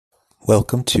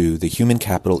Welcome to the Human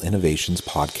Capital Innovations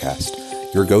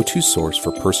Podcast, your go-to source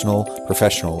for personal,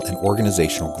 professional, and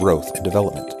organizational growth and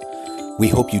development. We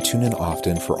hope you tune in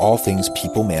often for all things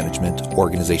people management,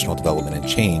 organizational development and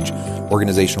change,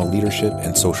 organizational leadership,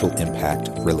 and social impact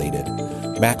related.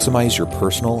 Maximize your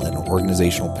personal and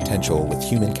organizational potential with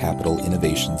Human Capital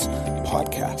Innovations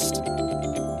Podcast.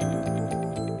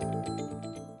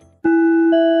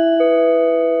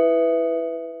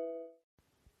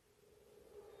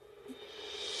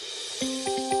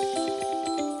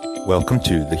 Welcome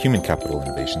to the Human Capital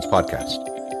Innovations Podcast.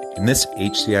 In this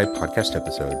HCI podcast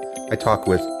episode, I talk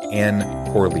with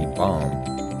Corley Baum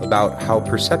about how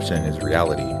perception is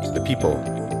reality to the people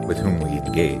with whom we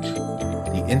engage.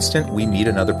 The instant we meet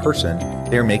another person,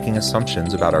 they are making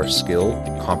assumptions about our skill,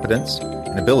 competence,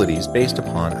 and abilities based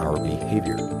upon our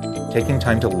behavior. Taking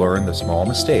time to learn the small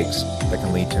mistakes that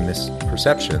can lead to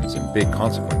misperceptions and big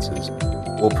consequences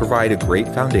will provide a great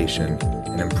foundation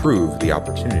and improve the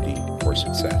opportunity for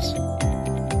success.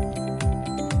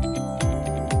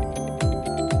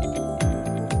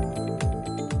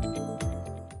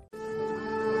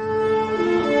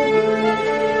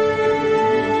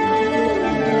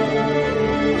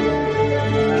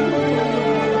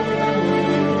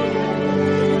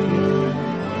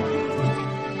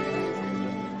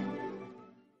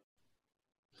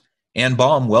 Ann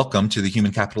Baum, welcome to the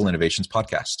Human Capital Innovations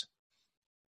Podcast.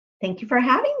 Thank you for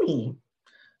having me.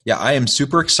 Yeah, I am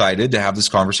super excited to have this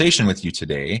conversation with you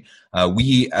today.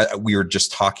 We were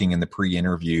just talking in the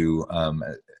pre-interview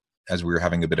as we were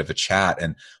having a bit of a chat,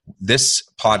 and this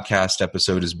podcast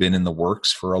episode has been in the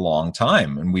works for a long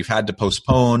time, and we've had to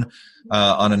postpone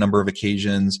on a number of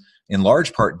occasions, in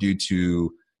large part due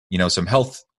to some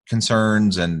health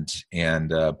concerns, and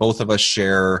both of us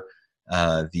share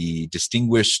the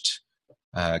distinguished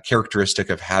characteristic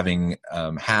of having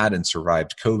had and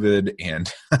survived COVID.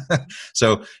 And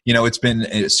so, it's been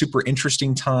a super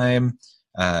interesting time.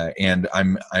 And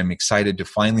I'm excited to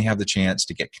finally have the chance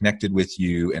to get connected with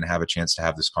you and have a chance to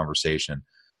have this conversation.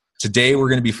 Today, we're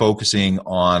going to be focusing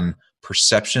on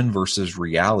perception versus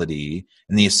reality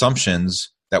and the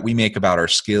assumptions that we make about our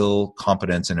skill,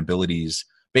 competence, and abilities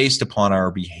based upon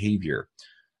our behavior.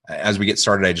 As we get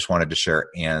started, I just wanted to share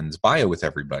Ann's bio with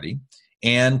everybody.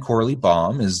 Corley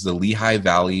Baum is the Lehigh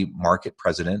Valley Market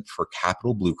President for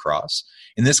Capital Blue Cross.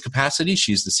 In this capacity,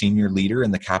 she's the senior leader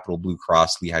in the Capital Blue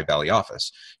Cross Lehigh Valley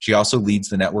office. She also leads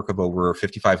the network of over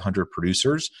 5,500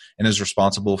 producers and is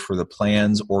responsible for the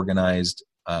plan's organized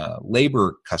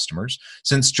labor customers.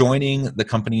 Since joining the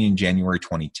company in January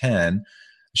 2010,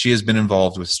 she has been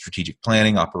involved with strategic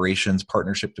planning, operations,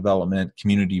 partnership development,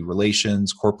 community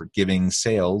relations, corporate giving,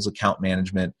 sales, account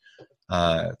management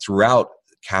throughout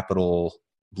Capital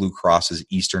Blue Cross's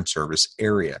Eastern Service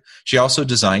area. She also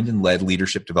designed and led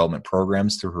leadership development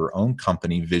programs through her own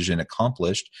company, Vision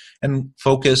Accomplished, and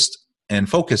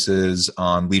focuses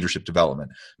on leadership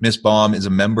development. Ms. Baum is a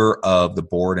member of the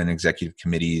board and executive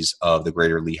committees of the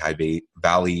Greater Lehigh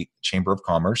Valley Chamber of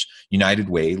Commerce, United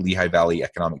Way, Lehigh Valley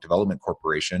Economic Development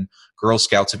Corporation, Girl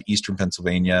Scouts of Eastern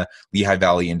Pennsylvania, Lehigh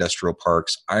Valley Industrial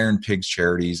Parks, Iron Pigs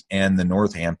Charities, and the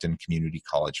Northampton Community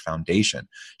College Foundation.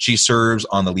 She serves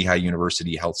on the Lehigh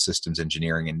University Health Systems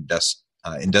Engineering and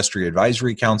Industry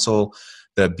Advisory Council,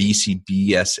 the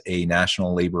BCBSA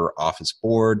National Labor Office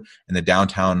Board, and the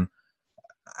Downtown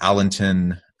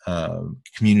Allenton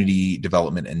Community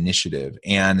Development Initiative,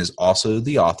 and is also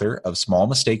the author of Small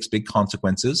Mistakes, Big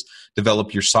Consequences,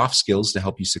 Develop Your Soft Skills to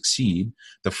Help You Succeed,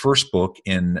 the first book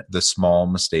in the Small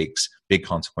Mistakes, Big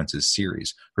Consequences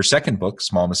series. Her second book,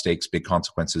 Small Mistakes, Big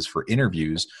Consequences for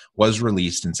Interviews, was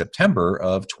released in September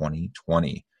of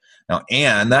 2020. Now,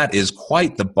 Ann, that is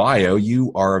quite the bio.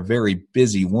 You are a very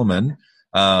busy woman,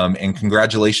 and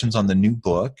congratulations on the new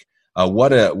book.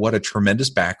 What a tremendous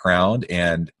background,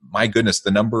 and my goodness,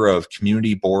 the number of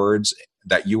community boards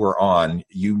that you are on,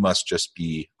 you must just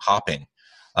be hopping.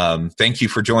 Thank you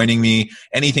for joining me.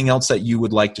 Anything else that you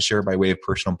would like to share by way of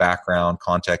personal background,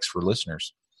 context for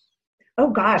listeners? Oh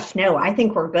gosh, no, I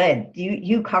think we're good.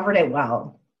 You covered it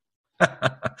well.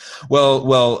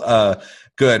 Well,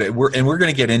 good. We're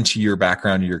going to get into your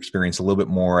background and your experience a little bit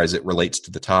more as it relates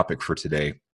to the topic for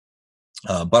today.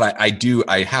 But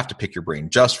I have to pick your brain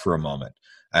just for a moment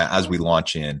as we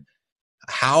launch in.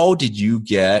 How did you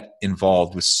get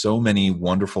involved with so many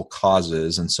wonderful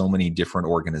causes and so many different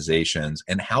organizations,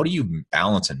 and how do you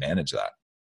balance and manage that?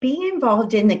 Being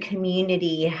involved in the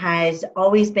community has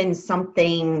always been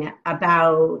something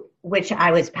about which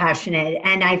I was passionate.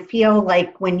 And I feel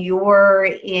like when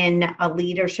you're in a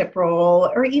leadership role,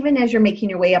 or even as you're making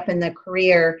your way up in your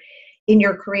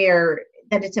career,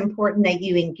 that it's important that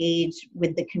you engage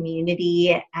with the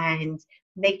community and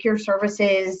make your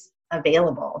services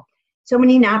available. So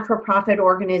many not-for-profit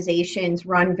organizations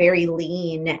run very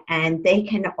lean, and they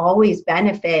can always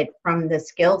benefit from the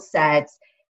skill sets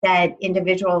that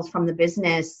individuals from the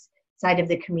business side of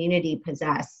the community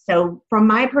possess. So from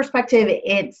my perspective,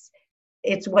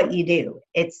 it's what you do.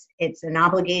 It's an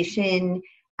obligation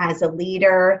as a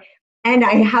leader, and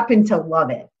I happen to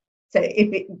love it. So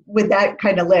with that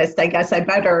kind of list, I guess I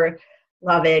better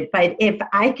love it. But if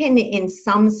I can, in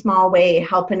some small way,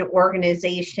 help an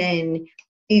organization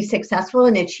be successful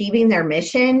in achieving their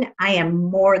mission, I am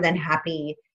more than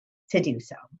happy to do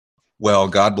so. Well,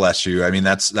 God bless you. I mean,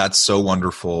 that's so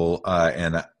wonderful.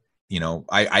 And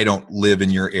I don't live in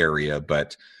your area,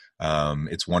 but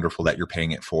it's wonderful that you're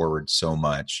paying it forward so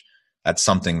much. That's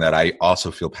something that I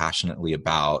also feel passionately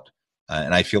about.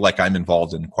 And I feel like I'm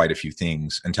involved in quite a few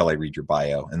things until I read your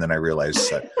bio. And then I realize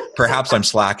that perhaps I'm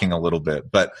slacking a little bit,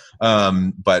 but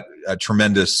a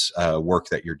tremendous work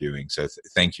that you're doing. So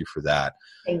thank you for that.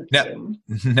 Thank you.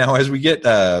 Now, as we get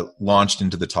launched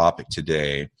into the topic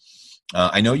today,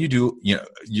 I know you do,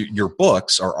 your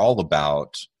books are all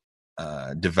about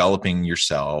developing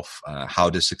yourself, how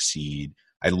to succeed.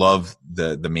 I love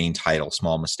the main title,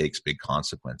 Small Mistakes, Big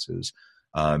Consequences,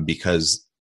 because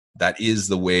that is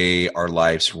the way our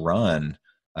lives run.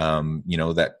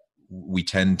 That we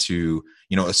tend to,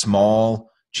 a small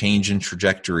change in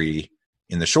trajectory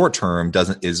in the short term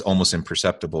is almost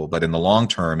imperceptible, but in the long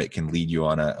term, it can lead you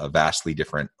on a vastly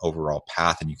different overall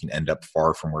path, and you can end up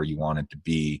far from where you wanted to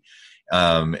be.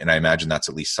 And I imagine that's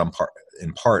at least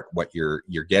in part what you're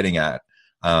getting at.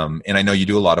 And I know you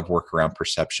do a lot of work around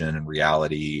perception and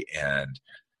reality and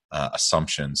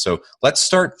assumption. So let's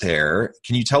start there.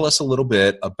 Can you tell us a little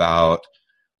bit about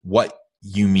what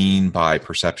you mean by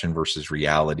perception versus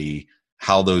reality,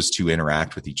 how those two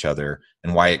interact with each other,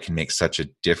 and why it can make such a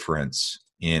difference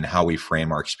in how we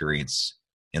frame our experience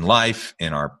in life,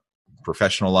 in our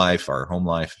professional life, our home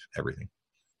life, everything?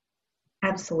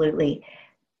 Absolutely.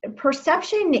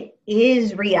 Perception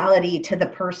is reality to the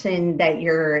person that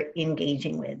you're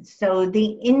engaging with. So the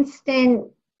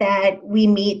instant that we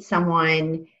meet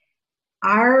someone,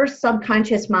 our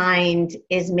subconscious mind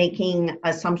is making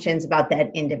assumptions about that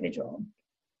individual.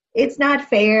 It's not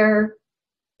fair.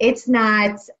 It's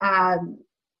not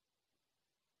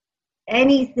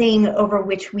anything over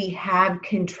which we have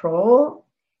control,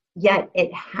 yet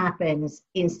it happens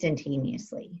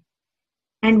instantaneously.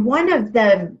 And one of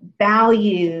the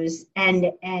values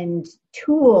and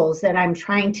tools that I'm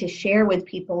trying to share with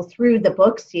people through the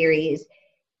book series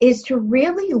is to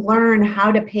really learn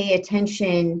how to pay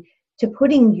attention to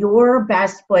putting your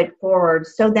best foot forward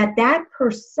so that that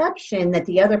perception that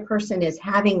the other person is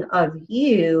having of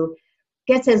you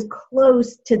gets as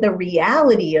close to the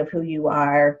reality of who you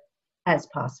are as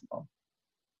possible.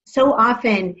 So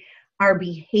often our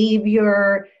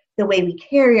behavior, the way we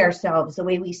carry ourselves, the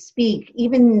way we speak,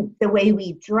 even the way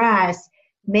we dress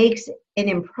makes an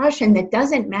impression that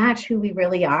doesn't match who we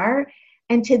really are.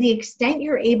 And to the extent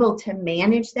you're able to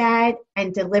manage that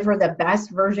and deliver the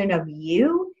best version of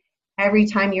you every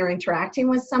time you're interacting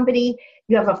with somebody,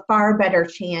 you have a far better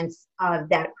chance of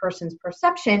that person's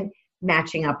perception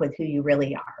matching up with who you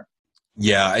really are.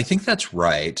 Yeah, I think that's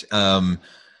right. On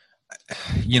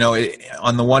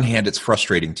the one hand, it's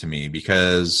frustrating to me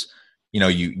because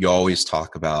you always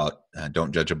talk about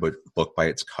don't judge a book by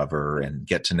its cover and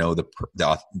get to know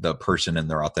the person and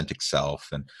their authentic self.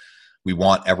 And we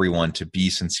want everyone to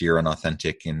be sincere and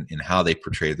authentic in how they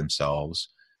portray themselves.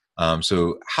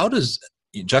 So how does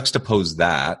juxtapose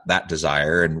that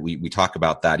desire? And we talk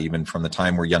about that even from the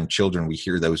time we're young children, we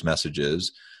hear those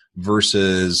messages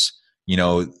versus,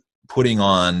 putting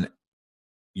on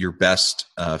your best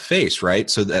face, right?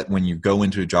 So that when you go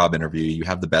into a job interview, you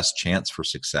have the best chance for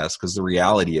success, because the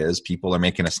reality is people are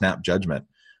making a snap judgment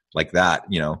like that,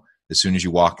 as soon as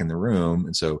you walk in the room.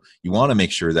 And so you want to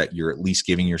make sure that you're at least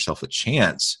giving yourself a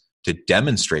chance to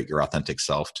demonstrate your authentic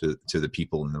self to the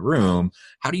people in the room.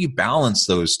 How do you balance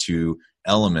those two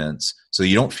elements so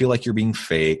you don't feel like you're being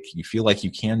fake? You feel like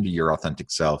you can be your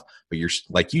authentic self, but you're,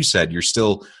 like you said,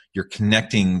 you're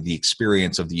connecting the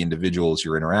experience of the individuals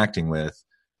you're interacting with,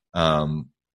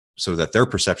 so that their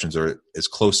perceptions are as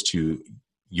close to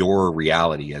your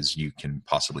reality as you can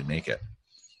possibly make it.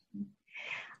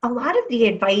 A lot of the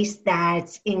advice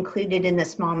that's included in the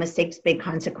Small Mistakes, Big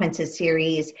Consequences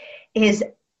series is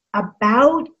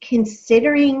about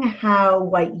considering how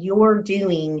what you're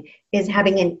doing is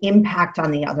having an impact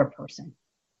on the other person.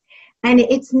 And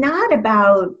it's not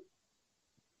about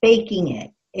faking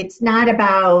it. It's not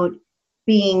about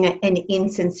being an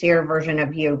insincere version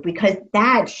of you, because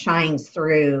that shines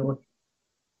through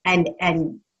and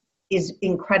is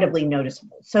incredibly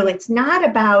noticeable. So it's not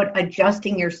about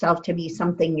adjusting yourself to be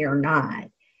something you're not,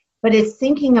 but it's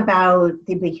thinking about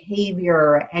the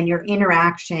behavior and your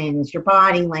interactions, your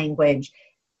body language,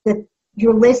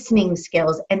 your listening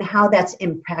skills, and how that's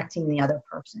impacting the other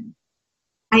person.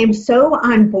 I am so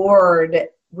on board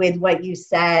with what you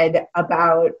said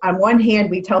about, on one hand,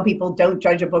 we tell people don't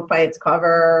judge a book by its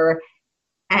cover,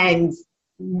 and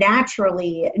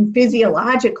naturally and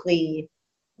physiologically,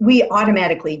 we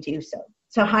automatically do so.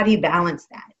 So how do you balance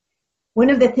that? One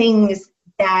of the things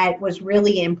that was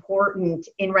really important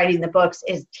in writing the books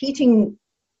is teaching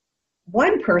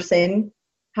one person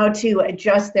how to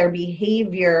adjust their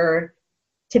behavior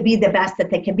to be the best that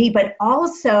they can be, but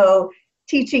also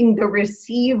teaching the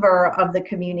receiver of the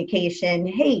communication,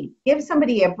 hey, give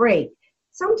somebody a break.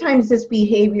 Sometimes this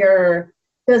behavior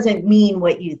doesn't mean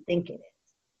what you think it is.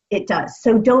 It does.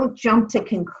 So don't jump to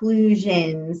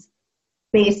conclusions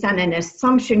based on an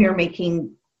assumption you're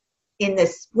making in the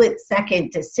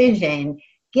split-second decision.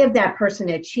 Give that person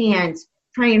a chance.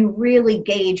 Try and really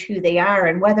gauge who they are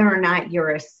and whether or not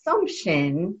your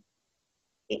assumption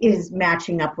is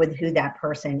matching up with who that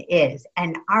person is.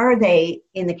 And are they,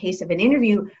 in the case of an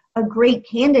interview, a great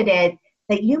candidate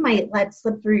that you might let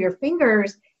slip through your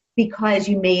fingers because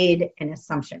you made an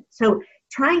assumption? So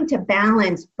trying to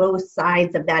balance both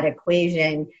sides of that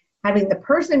equation, having the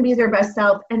person be their best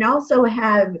self and also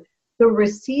have the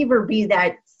receiver be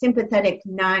that sympathetic,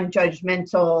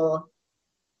 non-judgmental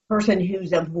person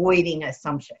who's avoiding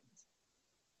assumptions.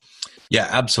 Yeah,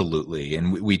 absolutely.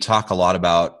 And we talk a lot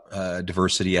about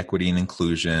diversity, equity, and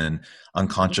inclusion,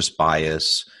 unconscious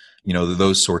bias,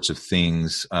 those sorts of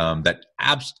things that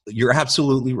you're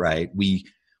absolutely right. We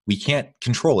can't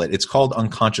control it. It's called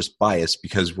unconscious bias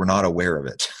because we're not aware of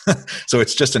it. So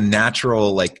it's just a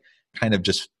natural, kind of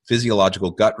just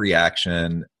physiological gut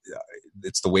reaction.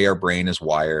 It's the way our brain is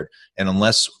wired. And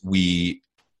unless we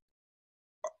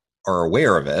are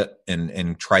aware of it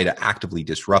and try to actively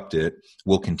disrupt it,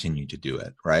 we'll continue to do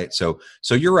it, right? So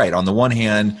you're right. On the one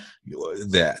hand,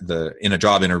 the in a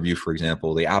job interview, for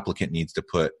example, the applicant needs to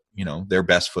put their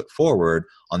best foot forward.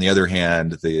 On the other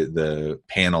hand, the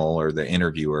panel or the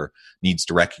interviewer needs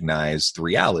to recognize the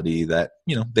reality that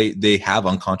they have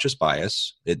unconscious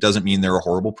bias. It doesn't mean they're a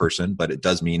horrible person, but it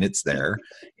does mean it's there,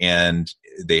 and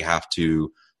they have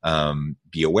to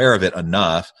be aware of it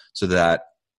enough so that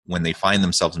when they find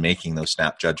themselves making those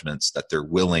snap judgments, that they're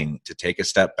willing to take a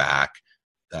step back,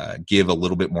 give a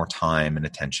little bit more time and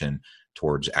attention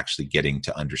towards actually getting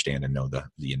to understand and know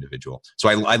the individual. So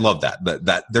I love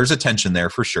that there's a tension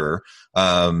there for sure.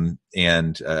 But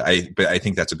I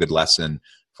think that's a good lesson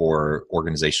for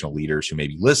organizational leaders who may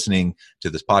be listening to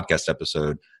this podcast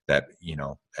episode, that,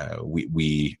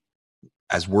 we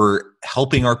as we're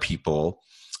helping our people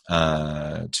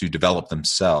to develop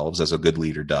themselves, as a good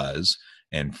leader does,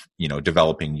 and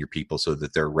developing your people so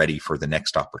that they're ready for the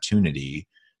next opportunity,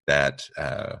 that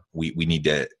we need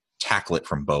to tackle it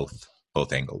from both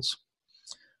angles.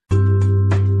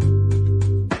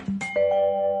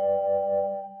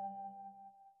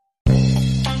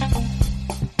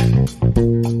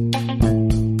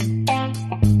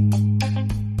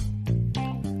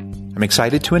 I'm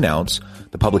excited to announce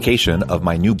the publication of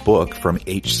my new book from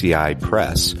HCI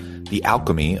Press, The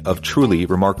Alchemy of Truly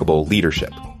Remarkable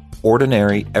Leadership: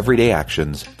 Ordinary, Everyday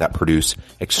Actions that Produce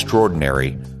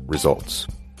Extraordinary Results.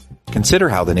 Consider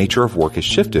how the nature of work has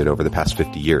shifted over the past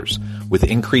 50 years. With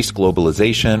increased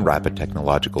globalization, rapid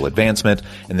technological advancement,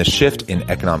 and the shift in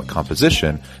economic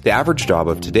composition, the average job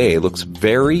of today looks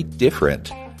very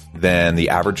different than the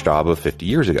average job of 50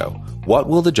 years ago. What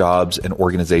will the jobs and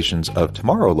organizations of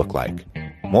tomorrow look like?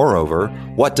 Moreover,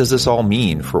 what does this all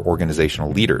mean for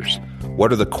organizational leaders?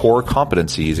 What are the core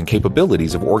competencies and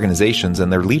capabilities of organizations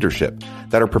and their leadership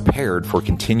that are prepared for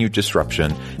continued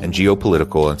disruption and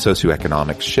geopolitical and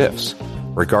socioeconomic shifts?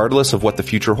 Regardless of what the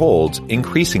future holds,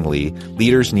 increasingly,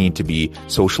 leaders need to be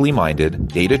socially minded,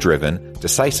 data-driven,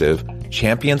 decisive,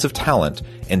 champions of talent,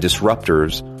 and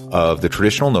disruptors of the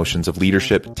traditional notions of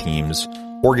leadership, teams,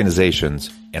 organizations,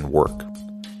 and work.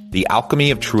 The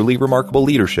Alchemy of Truly Remarkable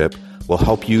Leadership will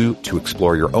help you to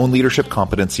explore your own leadership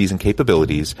competencies and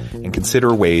capabilities and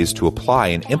consider ways to apply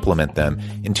and implement them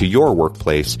into your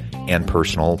workplace and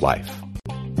personal life.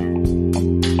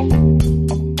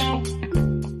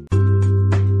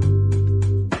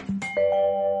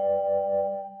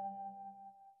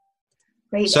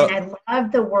 Great. And I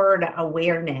love the word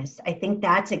awareness. I think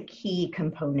that's a key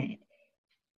component.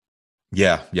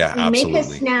 Yeah, yeah, We make a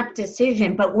absolutely. snap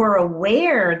decision, but we're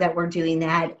aware that we're doing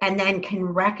that and then can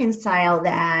reconcile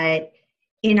that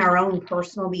in our own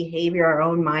personal behavior, our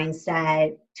own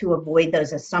mindset to avoid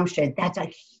those assumptions. That's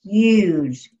a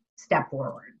huge step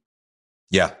forward.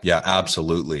 Yeah, yeah,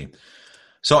 absolutely.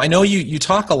 So I know you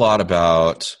talk a lot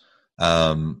about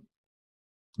um,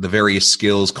 the various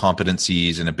skills,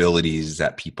 competencies, and abilities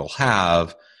that people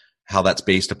have, how that's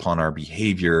based upon our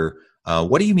behavior.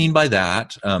 What do you mean by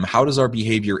that? How does our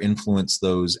behavior influence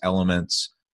those elements,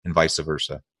 and vice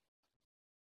versa?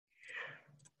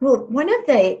 Well, one of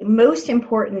the most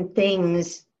important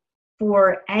things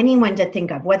for anyone to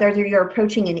think of, whether you're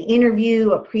approaching an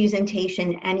interview, a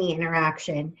presentation, any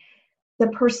interaction, the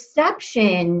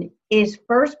perception is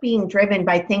first being driven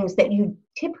by things that you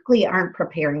typically aren't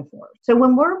preparing for. So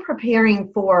when we're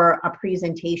preparing for a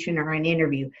presentation or an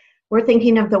interview, we're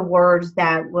thinking of the words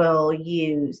that we'll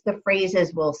use, the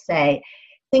phrases we'll say,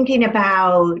 thinking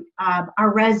about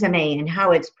our resume and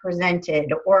how it's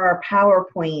presented, or our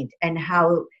PowerPoint and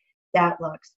how that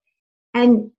looks.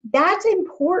 And that's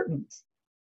important.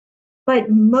 But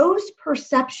most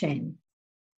perception,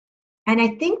 and I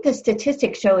think the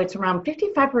statistics show it's around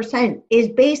 55%, is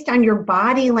based on your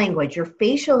body language, your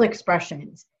facial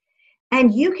expressions.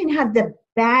 And you can have the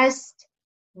best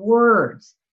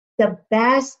words, the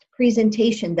best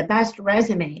presentation, the best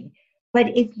resume.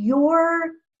 But if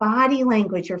your body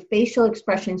language, your facial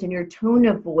expressions, and your tone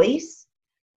of voice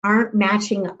aren't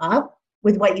matching up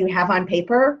with what you have on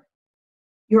paper,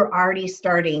 you're already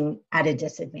starting at a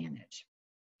disadvantage.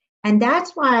 And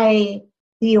that's why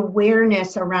the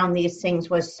awareness around these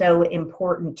things was so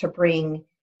important to bring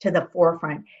to the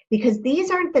forefront, because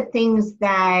these aren't the things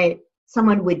that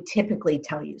someone would typically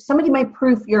tell you. Somebody might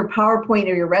proof your PowerPoint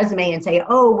or your resume and say,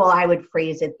 oh, well, I would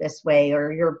phrase it this way,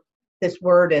 or this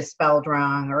word is spelled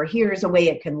wrong, or here's a way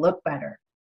it can look better.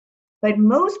 But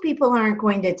most people aren't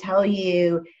going to tell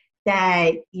you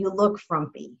that you look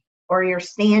frumpy, or you're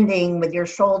standing with your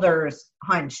shoulders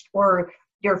hunched, or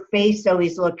your face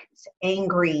always looks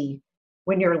angry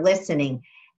when you're listening.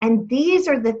 And these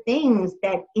are the things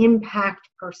that impact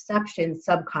perception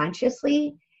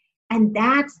subconsciously. And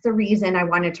that's the reason I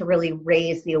wanted to really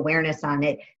raise the awareness on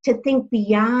it, to think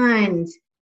beyond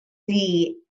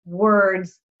the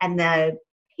words and the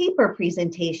paper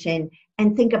presentation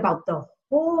and think about the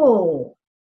whole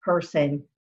person,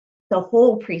 the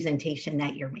whole presentation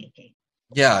that you're making.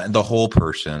 Yeah, and the whole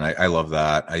person. I love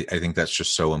that. I think that's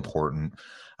just so important.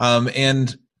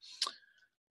 And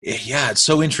yeah, it's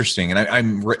so interesting.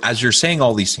 And as you're saying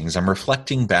all these things, I'm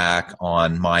reflecting back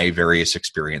on my various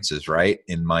experiences, right,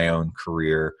 in my own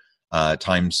career.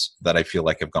 Times that I feel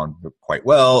like have gone quite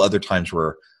well. Other times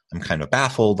where I'm kind of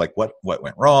baffled, like what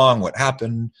went wrong, what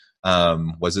happened.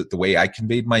 Was it the way I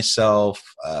conveyed myself?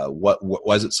 What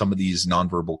was it? Some of these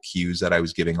nonverbal cues that I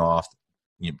was giving off,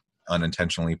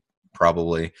 unintentionally,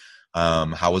 probably.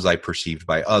 How was I perceived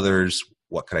by others?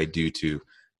 What could I do to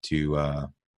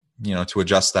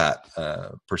adjust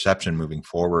that perception moving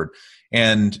forward?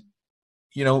 And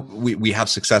we have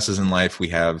successes in life, we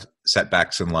have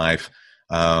setbacks in life,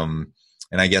 and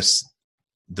I guess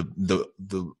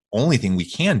the only thing we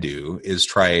can do is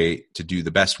try to do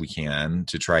the best we can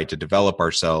to try to develop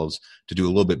ourselves to do a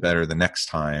little bit better the next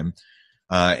time,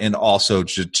 and also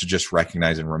to just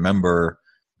recognize and remember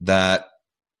that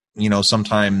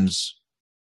sometimes,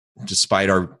 despite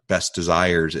our best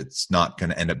desires, it's not going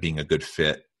to end up being a good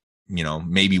fit.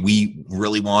 Maybe we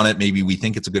really want it. Maybe we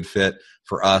think it's a good fit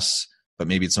for us, but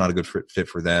maybe it's not a good fit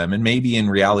for them. And maybe in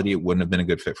reality, it wouldn't have been a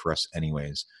good fit for us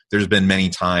anyways. There's been many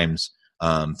times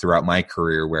throughout my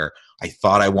career where I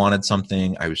thought I wanted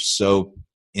something. I was so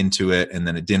into it, and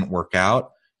then it didn't work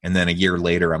out. And then a year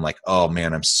later, I'm like, oh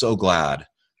man, I'm so glad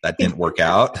that didn't work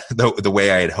out the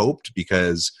way I had hoped,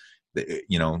 because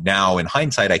now in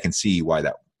hindsight, I can see why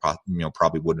that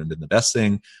probably wouldn't have been the best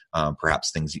thing.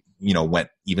 Perhaps things went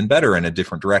even better in a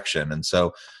different direction. And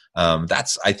so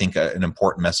that's, I think, an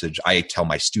important message I tell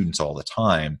my students all the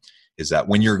time, is that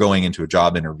when you're going into a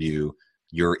job interview,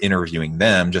 you're interviewing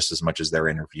them just as much as they're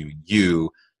interviewing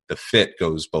you. The fit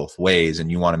goes both ways, and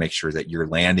you want to make sure that you're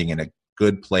landing in a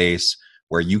good place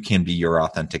where you can be your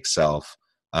authentic self.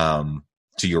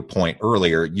 To your point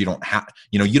earlier, you don't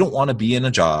want to be in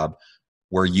a job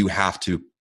where you have to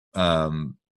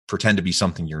pretend to be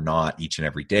something you're not each and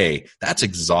every day. That's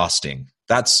exhausting.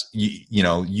 That's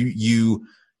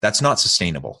that's not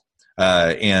sustainable.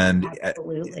 And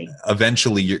Absolutely.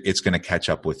 Eventually it's going to catch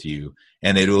up with you,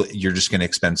 and you're just going to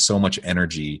expend so much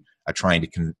energy trying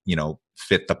to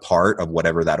fit the part of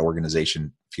whatever that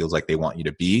organization feels like they want you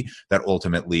to be, that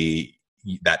ultimately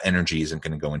that energy isn't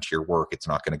going to go into your work. It's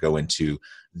not going to go into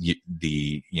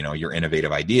your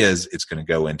innovative ideas. It's going to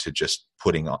go into just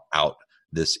putting out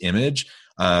this image.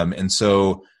 And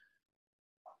so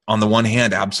on the one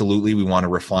hand, absolutely, we want to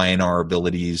refine our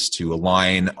abilities to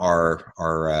align our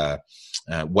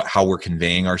how we're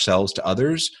conveying ourselves to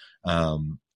others.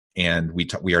 And we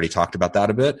already talked about that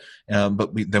a bit.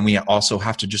 But then we also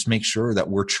have to just make sure that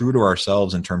we're true to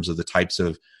ourselves in terms of the types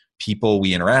of people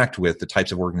we interact with, the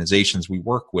types of organizations we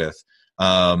work with,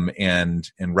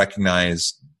 and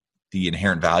recognize the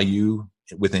inherent value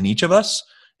within each of us.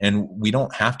 And we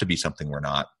don't have to be something we're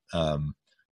not,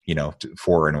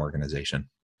 for an organization.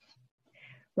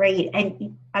 Right.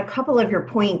 And a couple of your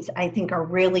points I think are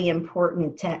really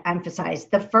important to emphasize.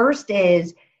 The first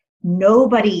is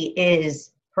nobody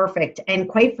is perfect. And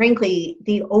quite frankly,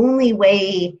 the only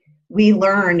way we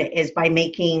learn is by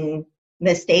making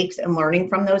mistakes and learning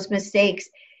from those mistakes.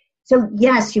 So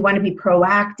yes, you want to be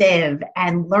proactive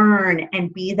and learn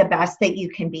and be the best that you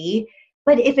can be.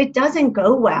 But if it doesn't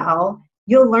go well,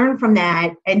 you'll learn from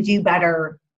that and do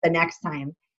better the next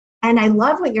time. And I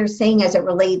love what you're saying as it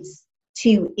relates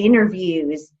to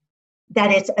interviews,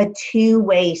 that it's a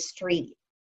two-way street.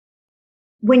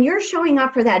 When you're showing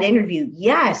up for that interview,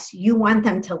 yes, you want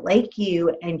them to like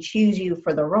you and choose you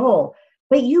for the role,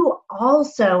 but you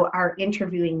also are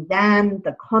interviewing them,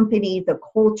 the company, the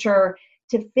culture,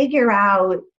 to figure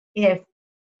out if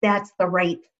that's the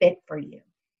right fit for you.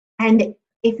 And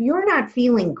if you're not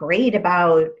feeling great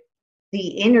about the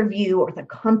interview or the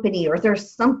company, or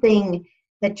there's something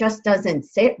that just doesn't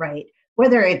sit right,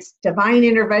 whether it's divine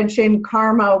intervention,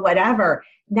 karma, whatever,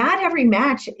 not every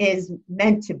match is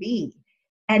meant to be.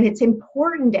 And it's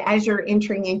important as you're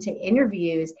entering into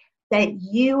interviews that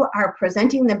you are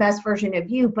presenting the best version of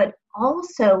you, but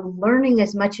also learning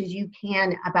as much as you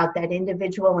can about that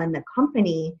individual and the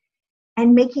company,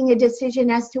 and making a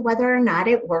decision as to whether or not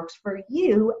it works for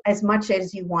you as much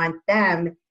as you want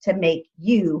them to make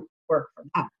you work for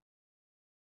them.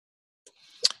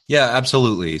 Yeah,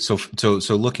 absolutely. So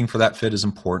looking for that fit is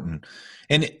important.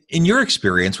 And in your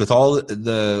experience with all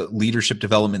the leadership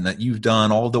development that you've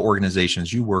done, all the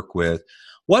organizations you work with,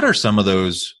 what are some of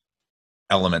those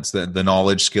elements, the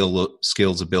knowledge,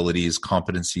 skills, abilities,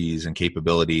 competencies, and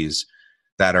capabilities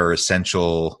that are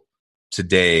essential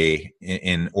today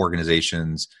in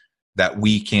organizations that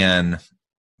we can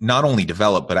not only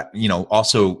develop, but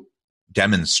also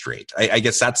demonstrate? I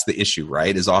guess that's the issue,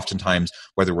 right? Is oftentimes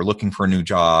whether we're looking for a new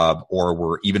job or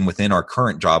we're even within our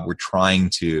current job, we're trying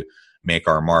to make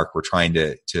our mark. We're trying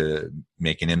to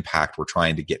make an impact. We're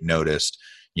trying to get noticed,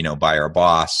 by our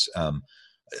boss.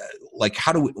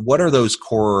 What are those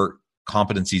core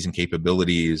competencies and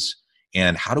capabilities,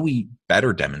 and how do we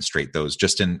better demonstrate those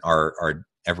just in our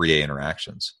everyday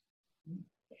interactions?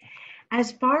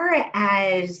 As far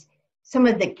as some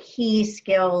of the key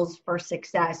skills for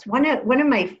success, one of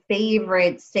my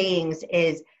favorite sayings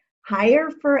is hire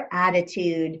for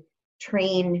attitude,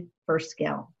 train for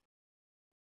skill.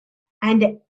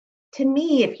 And to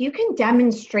me, if you can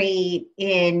demonstrate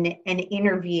in an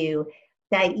interview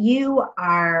that you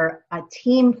are a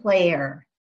team player,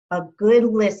 a good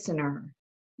listener,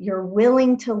 you're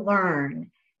willing to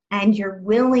learn, and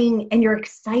you're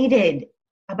excited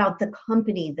about the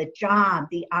company, the job,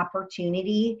 the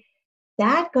opportunity,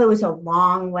 that goes a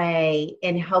long way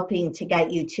in helping to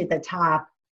get you to the top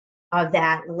of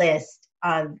that list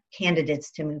of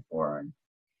candidates to move forward.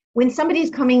 When somebody's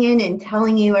coming in and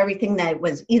telling you everything that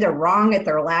was either wrong at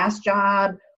their last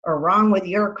job or wrong with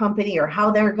your company or how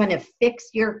they're going to fix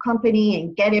your company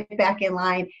and get it back in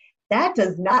line, that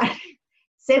does not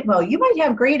sit well. You might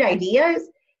have great ideas,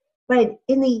 but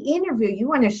in the interview, you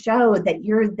want to show that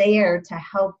you're there to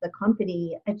help the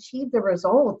company achieve the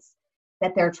results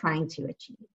that they're trying to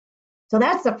achieve. So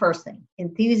that's the first thing: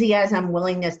 enthusiasm,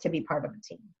 willingness to be part of a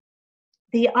team.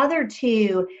 The other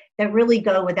two that really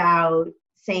go without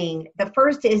saying, the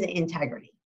first is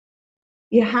integrity.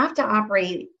 You have to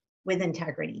operate with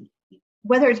integrity,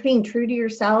 whether it's being true to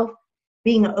yourself,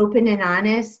 being open and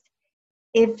honest.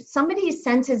 If somebody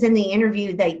senses in the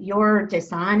interview that you're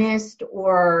dishonest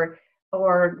or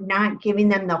not giving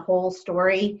them the whole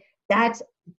story, that's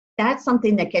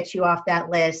something that gets you off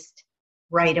that list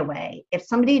right away. If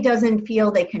somebody doesn't feel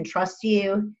they can trust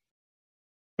you,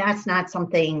 that's not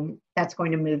something that's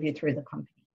going to move you through the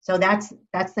company. So that's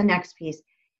the next piece.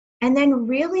 And then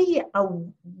really a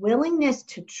willingness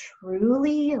to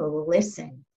truly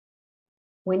listen.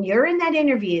 When you're in that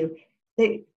interview,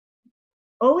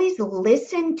 always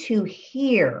listen to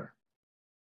hear,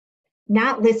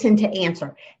 not listen to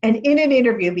answer. And in an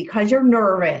interview, because you're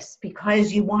nervous,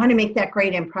 because you want to make that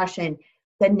great impression,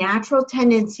 the natural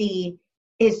tendency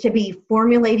is to be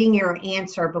formulating your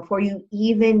answer before you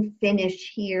even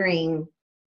finish hearing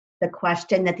the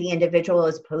question that the individual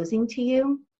is posing to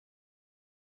you.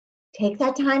 Take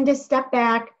that time to step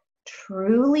back,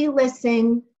 truly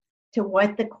listen to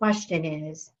what the question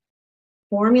is,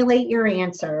 formulate your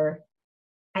answer,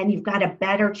 and you've got a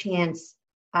better chance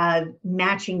of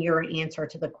matching your answer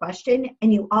to the question.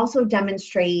 And you also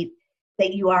demonstrate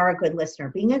that you are a good listener.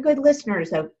 Being a good listener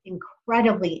is an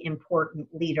incredibly important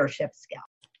leadership skill.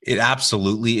 It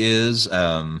absolutely is.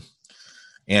 And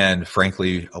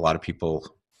frankly, a lot of people,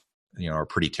 are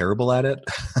pretty terrible at it.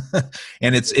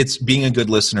 And it's being a good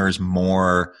listener is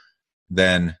more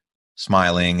than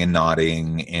smiling and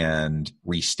nodding and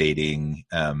restating.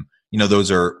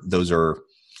 Those are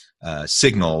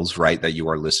signals, right, that you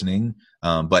are listening.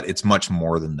 But it's much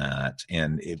more than that.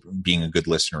 And being a good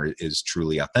listener is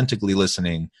truly authentically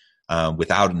listening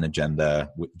without an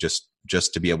agenda, just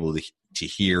to be able to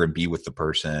hear and be with the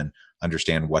person,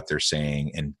 understand what they're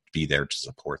saying, and be there to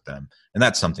support them. And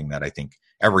that's something that I think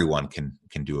everyone can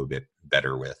do a bit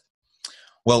better with.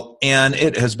 Well, Anne,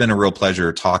 it has been a real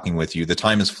pleasure talking with you. The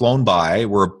time has flown by.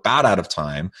 We're about out of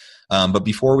time. But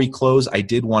before we close, I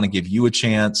did want to give you a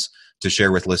chance to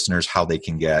share with listeners how they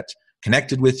can get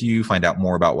connected with you, find out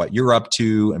more about what you're up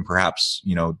to, and perhaps,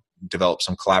 develop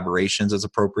some collaborations as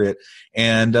appropriate,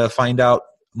 and find out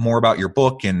more about your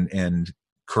book and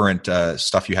current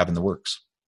stuff you have in the works.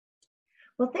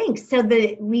 Well, thanks. So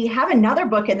we have another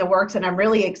book in the works, and I'm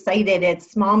really excited.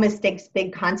 It's Small Mistakes,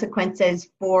 Big Consequences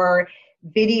for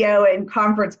Video and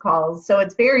Conference Calls. So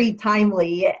it's very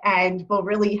timely and will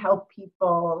really help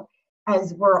people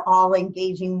as we're all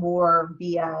engaging more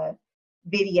via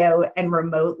video and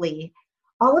remotely.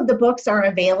 All of the books are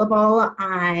available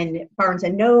on Barnes &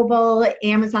 Noble,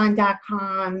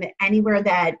 Amazon.com, anywhere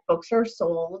that books are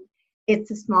sold. It's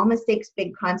the Small Mistakes,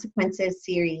 Big Consequences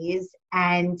series.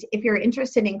 And if you're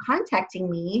interested in contacting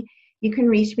me, you can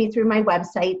reach me through my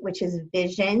website, which is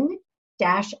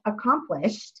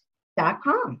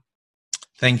vision-accomplished.com.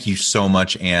 Thank you so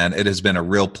much, Anne. It has been a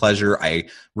real pleasure. I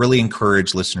really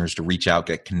encourage listeners to reach out,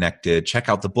 get connected, check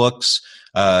out the books,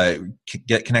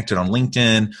 get connected on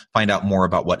LinkedIn, find out more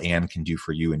about what Anne can do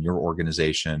for you and your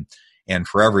organization. And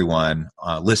for everyone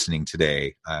listening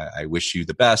today, I wish you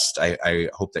the best. I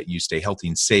hope that you stay healthy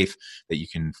and safe, that you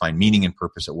can find meaning and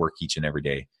purpose at work each and every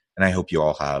day. And I hope you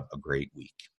all have a great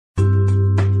week.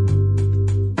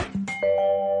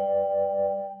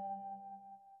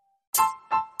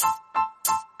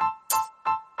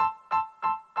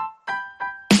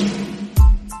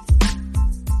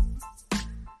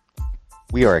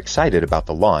 We are excited about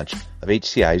the launch of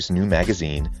HCI's new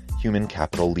magazine, Human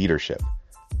Capital Leadership.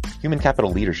 Human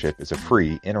Capital Leadership is a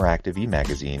free, interactive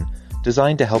e-magazine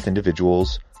designed to help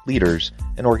individuals, leaders,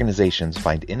 and organizations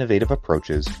find innovative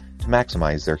approaches to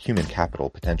maximize their human capital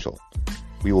potential.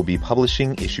 We will be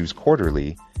publishing issues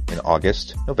quarterly in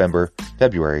August, November,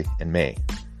 February, and May.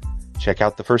 Check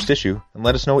out the first issue and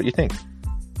let us know what you think.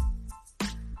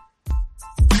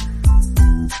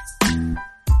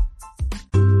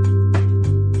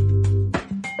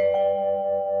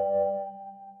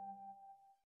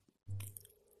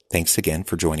 Thanks again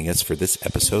for joining us for this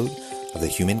episode of the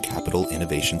Human Capital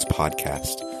Innovations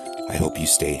Podcast. I hope you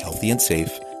stay healthy and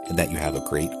safe and that you have a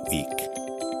great week.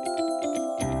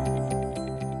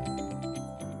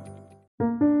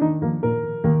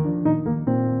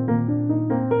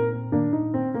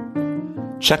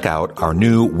 Check out our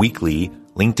new weekly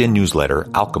LinkedIn newsletter,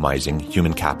 Alchemizing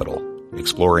Human Capital,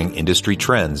 exploring industry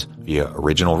trends via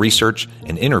original research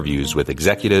and interviews with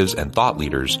executives and thought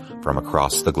leaders from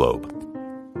across the globe.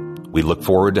 We look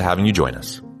forward to having you join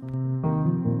us.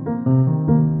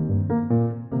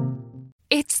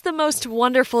 It's the most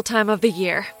wonderful time of the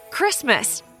year,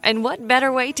 Christmas. And what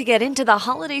better way to get into the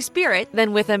holiday spirit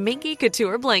than with a Minky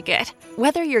Couture blanket?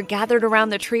 Whether you're gathered around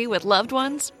the tree with loved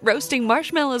ones, roasting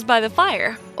marshmallows by the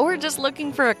fire, or just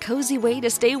looking for a cozy way to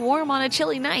stay warm on a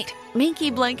chilly night,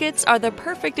 Minky blankets are the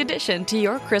perfect addition to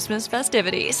your Christmas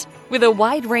festivities. With a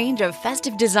wide range of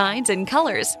festive designs and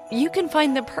colors, you can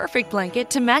find the perfect blanket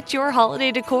to match your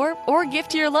holiday decor or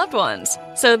gift to your loved ones.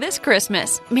 So this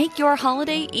Christmas, make your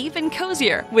holiday even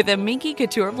cozier with a Minky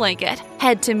Couture blanket.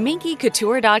 Head to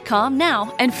minkycouture.com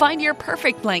now and find your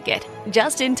perfect blanket,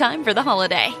 just in time for the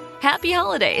holiday. Happy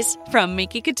holidays from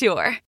Minky Couture.